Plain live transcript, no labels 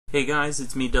Hey guys,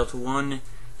 it's me Delta One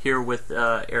here with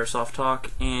Airsoft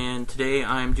Talk, and today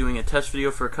I'm doing a test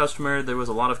video for a customer. There was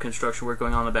a lot of construction work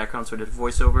going on in the background, so I did a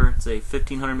voiceover. It's a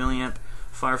 1500 milliamp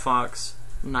Firefox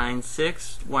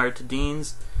 9.6 wired to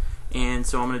Dean's, and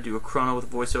so I'm going to do a chrono with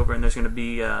a voiceover. And there's going to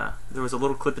be there was a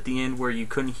little clip at the end where you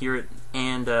couldn't hear it,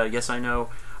 and yes, I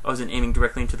know I wasn't aiming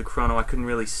directly into the chrono. I couldn't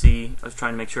really see. I was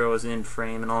trying to make sure I was in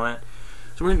frame and all that.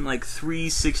 So we're in like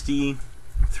 360,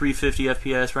 350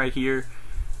 FPS right here.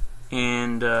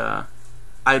 And I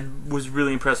was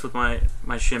really impressed with my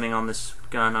shimming on this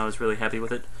gun. I was really happy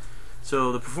with it.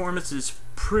 So the performance is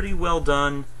pretty well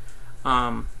done.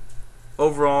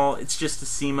 Overall, it's just a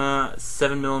SEMA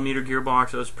 7mm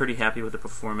gearbox. I was pretty happy with the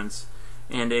performance.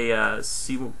 And a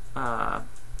CA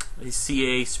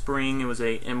spring. It was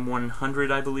a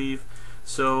M100, I believe.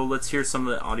 So let's hear some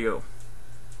of the audio.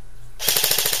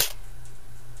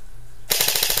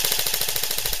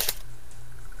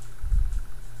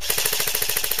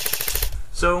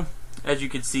 So, as you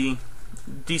can see,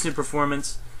 decent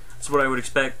performance. That's what I would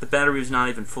expect. The battery was not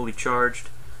even fully charged.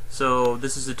 So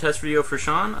this is a test video for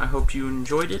Sean. I hope you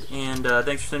enjoyed it, and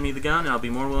thanks for sending me the gun, and I'll be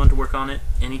more willing to work on it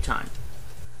anytime.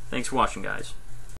 Thanks for watching, guys.